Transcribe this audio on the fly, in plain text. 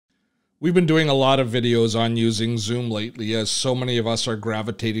We've been doing a lot of videos on using Zoom lately, as so many of us are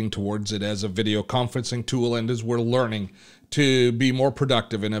gravitating towards it as a video conferencing tool and as we're learning to be more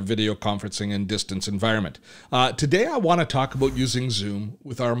productive in a video conferencing and distance environment. Today I want to talk about using Zoom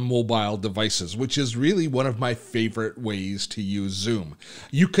with our mobile devices, which is really one of my favorite ways to use Zoom.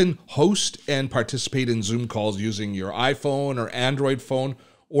 You can host and participate in Zoom calls using your iPhone or Android phone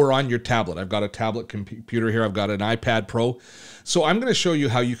or on your tablet. I've got a tablet computer here. I've got an iPad Pro. So I'm going to show you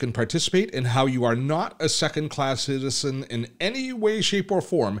how you can participate and how you are not a second-class citizen in any way, shape, or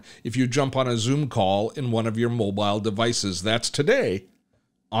form if you jump on a Zoom call in one of your mobile devices. That's today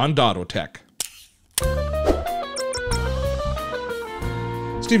on Dotto Tech.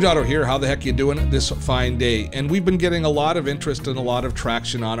 Steve Dotto here. How the heck you doing this fine day? And we've been getting a lot of interest and a lot of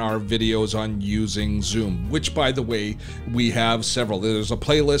traction on our videos on using Zoom, which, by the way, we have several. There's a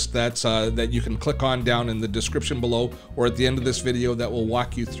playlist that you can click on down in the description below or at the end of this video that will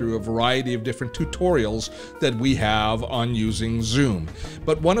walk you through a variety of different tutorials that we have on using Zoom.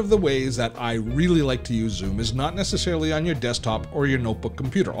 But one of the ways that I really like to use Zoom is not necessarily on your desktop or your notebook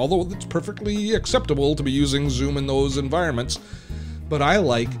computer, although it's perfectly acceptable to be using Zoom in those environments. But I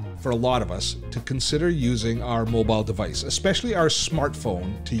like, for a lot of us, to consider using our mobile device, especially our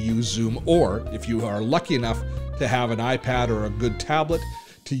smartphone, to use Zoom, or if you are lucky enough to have an iPad or a good tablet,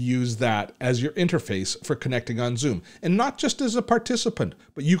 to use that as your interface for connecting on Zoom. And not just as a participant,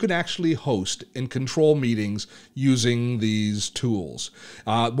 but you can actually host and control meetings using these tools.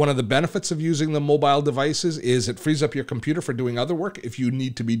 One of the benefits of using the mobile devices is it frees up your computer for doing other work if you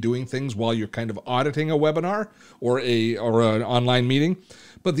need to be doing things while you're kind of auditing a webinar or an online meeting.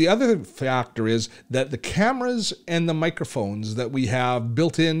 But the other factor is that the cameras and the microphones that we have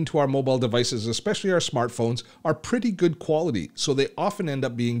built into our mobile devices, especially our smartphones, are pretty good quality. So they often end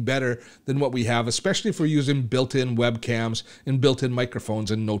up being better than what we have, especially if we're using built-in webcams and built-in microphones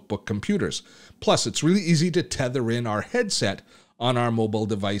in notebook computers. Plus, it's really easy to tether in our headset on our mobile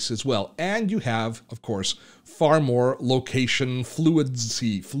device as well. And you have, of course, far more location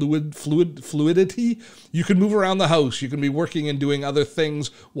fluidity. You can move around the house. You can be working and doing other things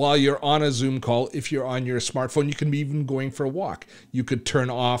while you're on a Zoom call. If you're on your smartphone, you can be even going for a walk. You could turn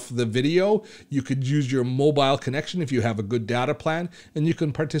off the video. You could use your mobile connection if you have a good data plan, and you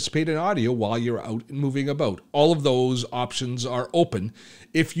can participate in audio while you're out and moving about. All of those options are open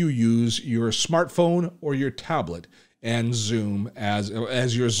if you use your smartphone or your tablet and Zoom as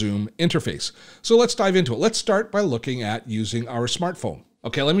your Zoom interface. So let's dive into it. Let's start by looking at using our smartphone.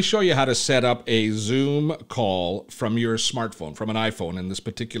 Okay, let me show you how to set up a Zoom call from your smartphone, from an iPhone in this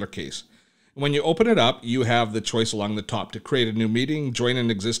particular case. When you open it up, you have the choice along the top to create a new meeting, join an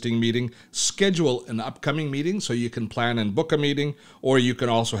existing meeting, schedule an upcoming meeting so you can plan and book a meeting, or you can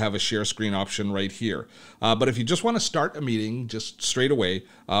also have a share screen option right here. But if you just want to start a meeting just straight away,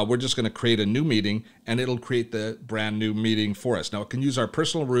 we're just going to create a new meeting and it'll create the brand new meeting for us. Now it can use our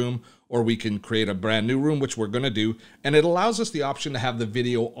personal room or we can create a brand new room, which we're going to do. And it allows us the option to have the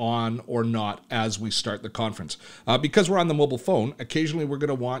video on or not as we start the conference. Because we're on the mobile phone, occasionally we're going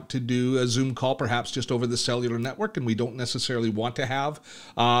to want to do a Zoom call, perhaps just over the cellular network, and we don't necessarily want to have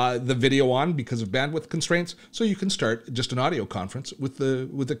the video on because of bandwidth constraints. So you can start just an audio conference with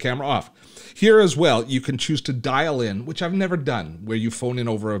the camera off. Here as well, you can choose to dial in, which I've never done, where you phone in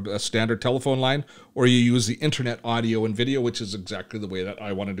over a standard telephone line, or you use the internet audio and video, which is exactly the way that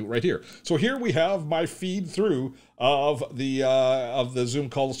I want to do it right here. So here we have my feed through of the Zoom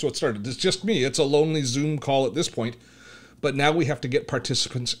call. So it started. It's just me. It's a lonely Zoom call at this point. But now we have to get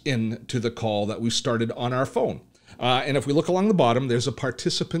participants into the call that we started on our phone. And if we look along the bottom, there's a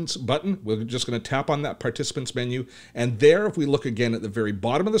participants button. We're just going to tap on that participants menu. And there, if we look again at the very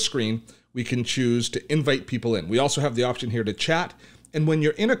bottom of the screen, we can choose to invite people in. We also have the option here to chat. And when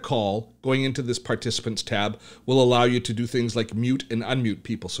you're in a call, going into this participants tab will allow you to do things like mute and unmute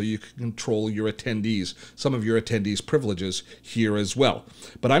people so you can control your attendees, some of your attendees' privileges here as well.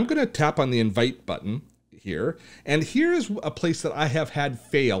 But I'm going to tap on the invite button here. And here's a place that I have had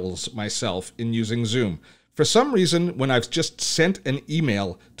fails myself in using Zoom. For some reason, when I've just sent an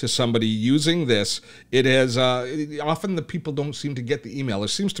email to somebody using this, it has often the people don't seem to get the email. There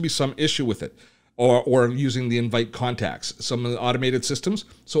seems to be some issue with it. Or using the invite contacts, some of the automated systems.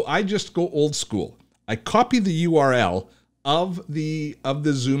 So I just go old school. I copy the URL of the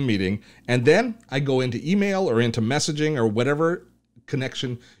Zoom meeting, and then I go into email or into messaging or whatever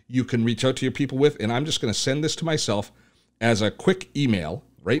connection you can reach out to your people with, and I'm just going to send this to myself as a quick email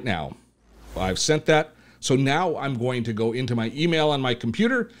right now. I've sent that. So now I'm going to go into my email on my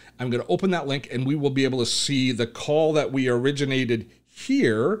computer. I'm going to open that link, and we will be able to see the call that we originated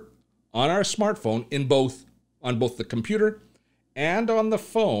here on our smartphone on both the computer and on the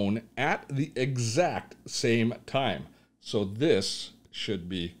phone at the exact same time. So this should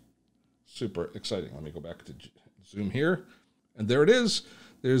be super exciting. Let me go back to Zoom here. And there it is.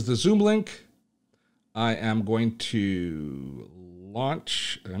 There's the Zoom link. I am going to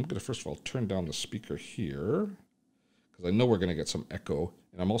launch. I'm going to first of all turn down the speaker here because I know we're going to get some echo.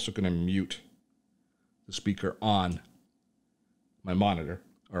 And I'm also going to mute the speaker on my monitor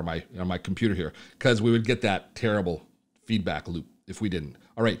or my computer here because we would get that terrible feedback loop if we didn't.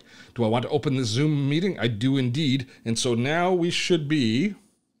 All right. Do I want to open this Zoom meeting? I do indeed. And so now we should be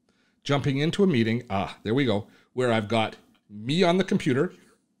jumping into a meeting. There we go. Where I've got me on the computer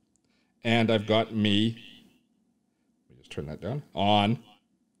and I've got me, let me just turn that down, on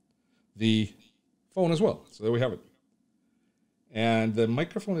the phone as well. So there we have it. And the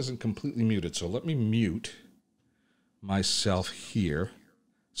microphone isn't completely muted. So let me mute myself here.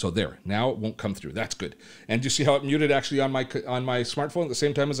 So there, now it won't come through. That's good. And do you see how it muted actually on my smartphone at the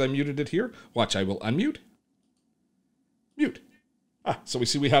same time as I muted it here? Watch, I will unmute. Mute. So we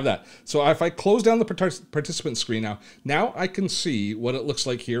see we have that. So if I close down the participant screen now I can see what it looks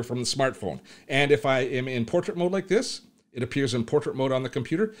like here from the smartphone. And if I am in portrait mode like this, it appears in portrait mode on the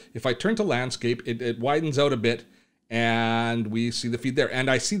computer. If I turn to landscape, it widens out a bit and we see the feed there.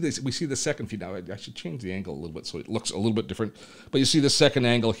 And I see this, we see the second feed now. I should change the angle a little bit so it looks a little bit different. But you see the second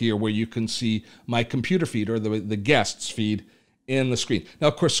angle here where you can see my computer feed or the guest's feed in the screen. Now,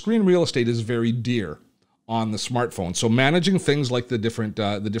 of course, screen real estate is very dear on the smartphone. So managing things like the different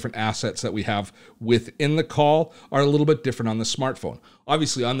assets that we have within the call are a little bit different on the smartphone.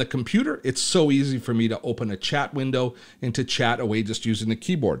 Obviously on the computer, it's so easy for me to open a chat window and to chat away just using the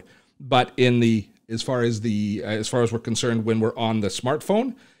keyboard. But as far as we're concerned, when we're on the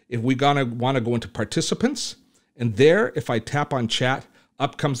smartphone, if we want to go into participants, and there, if I tap on chat,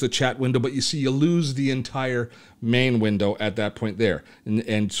 up comes the chat window, but you see you lose the entire main window at that point there.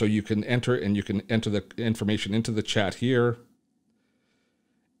 And so you can enter the information into the chat here.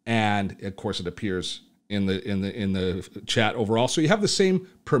 And of course it appears in the chat overall. So you have the same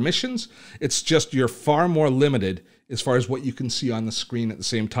permissions. It's just you're far more limited as far as what you can see on the screen at the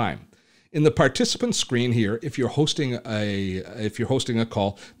same time. In the participant screen here, if you're hosting a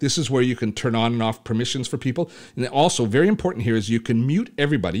call, this is where you can turn on and off permissions for people. And also very important here is you can mute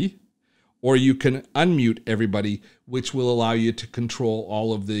everybody or you can unmute everybody, which will allow you to control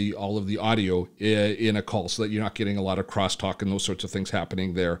all of the audio in a call so that you're not getting a lot of crosstalk and those sorts of things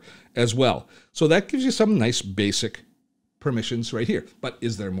happening there as well. So that gives you some nice basic permissions right here. But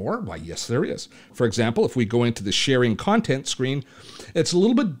is there more? Why, yes, there is. For example, if we go into the sharing content screen, it's a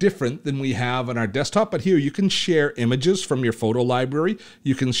little bit different than we have on our desktop, but here you can share images from your photo library.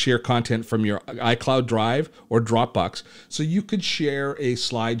 You can share content from your iCloud Drive or Dropbox. So you could share a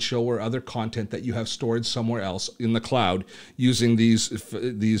slideshow or other content that you have stored somewhere else in the cloud using these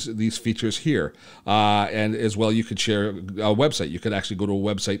features here. And as well, you could share a website. You could actually go to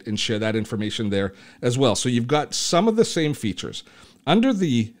a website and share that information there as well. So you've got some of the same features. Under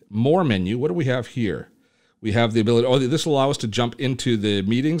the More menu, what do we have here? We have the ability, this will allow us to jump into the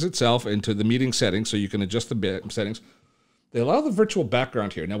meetings itself, into the meeting settings, so you can adjust the settings. They allow the virtual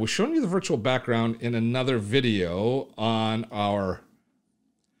background here. Now, we've shown you the virtual background in another video on our,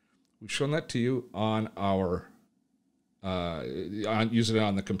 we've shown that to you on our, using it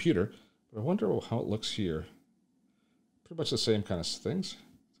on the computer. But I wonder how it looks here. Pretty much the same kind of things.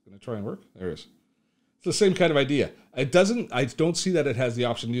 It's going to try and work. There it is. It's the same kind of idea. I don't see that it has the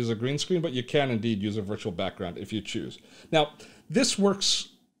option to use a green screen, but you can indeed use a virtual background if you choose. Now, this works,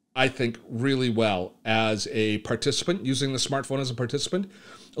 I think, really well as a participant, using the smartphone as a participant.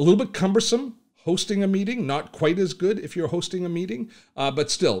 A little bit cumbersome hosting a meeting, not quite as good if you're hosting a meeting,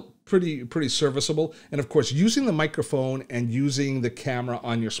 but still pretty serviceable. And of course, using the microphone and using the camera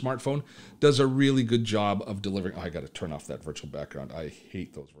on your smartphone does a really good job of delivering. Oh, I got to turn off that virtual background. I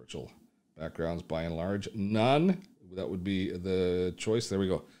hate those virtual backgrounds by and large. None. That would be the choice. There we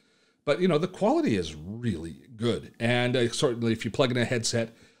go. But, you know, the quality is really good. And certainly if you plug in a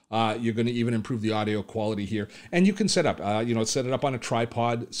headset, you're going to even improve the audio quality here. And you can set up, set it up on a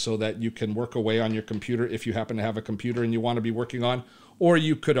tripod so that you can work away on your computer if you happen to have a computer and you want to be working on. Or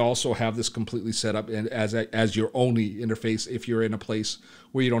you could also have this completely set up and as your only interface if you're in a place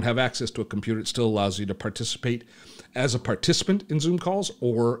where you don't have access to a computer. It still allows you to participate as a participant in Zoom calls,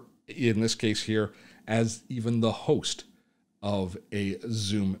 or in this case here, as even the host of a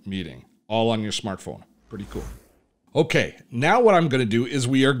Zoom meeting, all on your smartphone. Pretty cool. Okay, now what I'm going to do is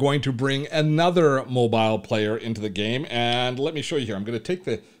we are going to bring another mobile player into the game, and let me show you here. I'm going to take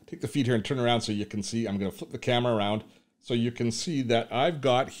the feed here and turn around so you can see. I'm going to flip the camera around so you can see that I've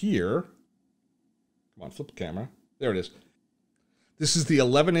got here. Come on, flip the camera. There it is. This is the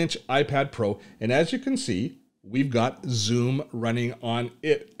 11-inch iPad Pro, and as you can see, we've got Zoom running on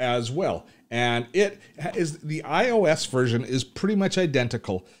it as well. And it is, the iOS version is pretty much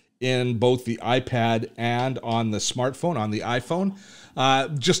identical in both the iPad and on the smartphone, on the iPhone.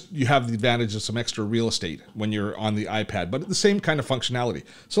 Just you have the advantage of some extra real estate when you're on the iPad, but the same kind of functionality.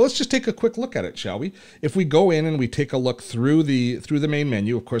 So let's just take a quick look at it, shall we? If we go in and we take a look through the main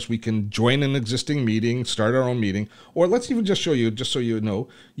menu, of course, we can join an existing meeting, start our own meeting, or let's even just show you, just so you know,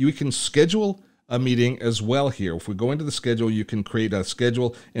 you can schedule a meeting as well here. If we go into the schedule, you can create a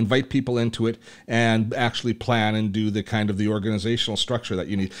schedule, invite people into it, and actually plan and do the kind of the organizational structure that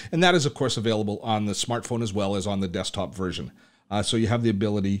you need. And that is, of course, available on the smartphone as well as on the desktop version. So you have the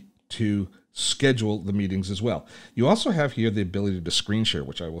ability to schedule the meetings as well. You also have here the ability to screen share,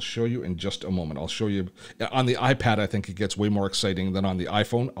 which I will show you in just a moment. I'll show you on the iPad. I think it gets way more exciting than on the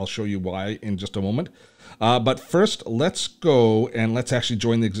iPhone. I'll show you why in just a moment. But first, let's go and let's actually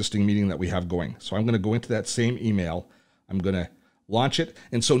join the existing meeting that we have going. So I'm going to go into that same email. I'm going to launch it.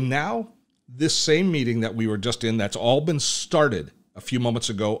 And so now this same meeting that we were just in, that's all been started a few moments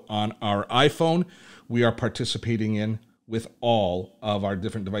ago on our iPhone, we are participating in with all of our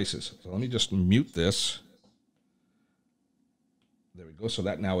different devices. So let me just mute this. There we go. So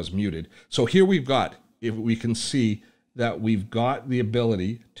that now is muted. So here we've got, if we can see that we've got the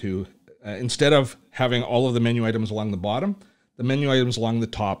ability to, instead of having all of the menu items along the bottom, the menu items along the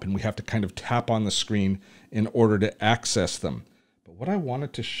top, and we have to kind of tap on the screen in order to access them. But what I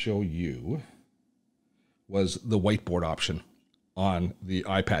wanted to show you was the whiteboard option on the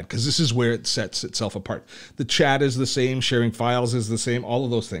iPad, because this is where it sets itself apart. The chat is the same, sharing files is the same, all of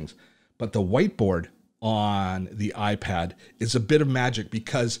those things. But the whiteboard on the iPad is a bit of magic,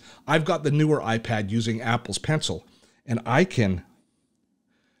 because I've got the newer iPad using Apple's Pencil, and I can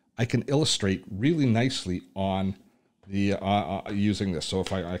illustrate really nicely on the using this. So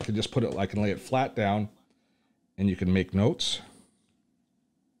if I can just put it, I can lay it flat down, and you can make notes.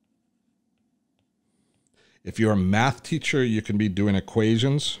 If you're a math teacher, you can be doing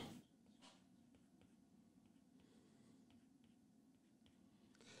equations.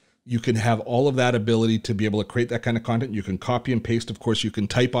 You can have all of that ability to be able to create that kind of content. You can copy and paste. Of course, you can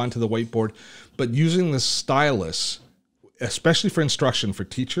type onto the whiteboard. But using the stylus, especially for instruction for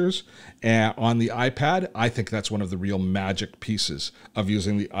teachers on the iPad, I think that's one of the real magic pieces of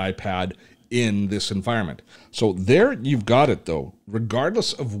using the iPad in this environment. So there you've got it though.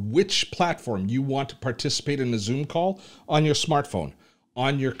 Regardless of which platform you want to participate in a Zoom call, on your smartphone,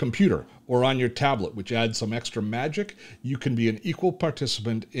 on your computer, or on your tablet, which adds some extra magic, you can be an equal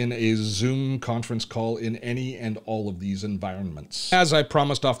participant in a Zoom conference call in any and all of these environments. As I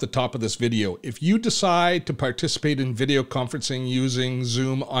promised off the top of this video, if you decide to participate in video conferencing using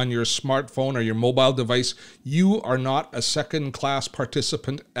Zoom on your smartphone or your mobile device, you are not a second-class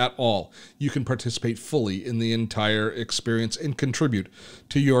participant at all. You can participate fully in the entire experience and contribute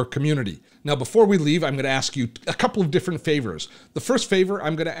to your community. Now, before we leave, I'm going to ask you a couple of different favors. The first favor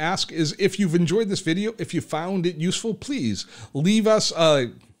I'm going to ask is, if you've enjoyed this video, if you found it useful, please leave us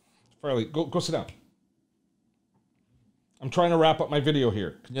Farley, go sit down. I'm trying to wrap up my video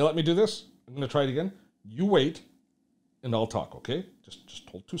here. Can you let me do this? I'm going to try it again. You wait, and I'll talk, okay? Just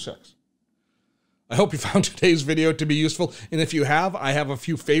hold 2 seconds. I hope you found today's video to be useful, and if you have, I have a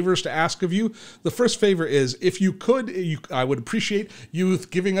few favors to ask of you. The first favor is, if you could, I would appreciate you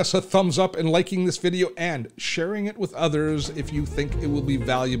giving us a thumbs up and liking this video and sharing it with others if you think it will be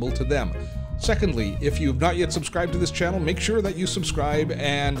valuable to them. Secondly, if you have not yet subscribed to this channel, make sure that you subscribe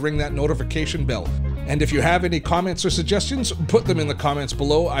and ring that notification bell. And if you have any comments or suggestions, put them in the comments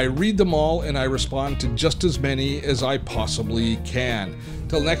below. I read them all and I respond to just as many as I possibly can.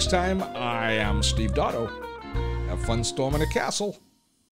 Till next time, I am Steve Dotto. Have fun storming a castle.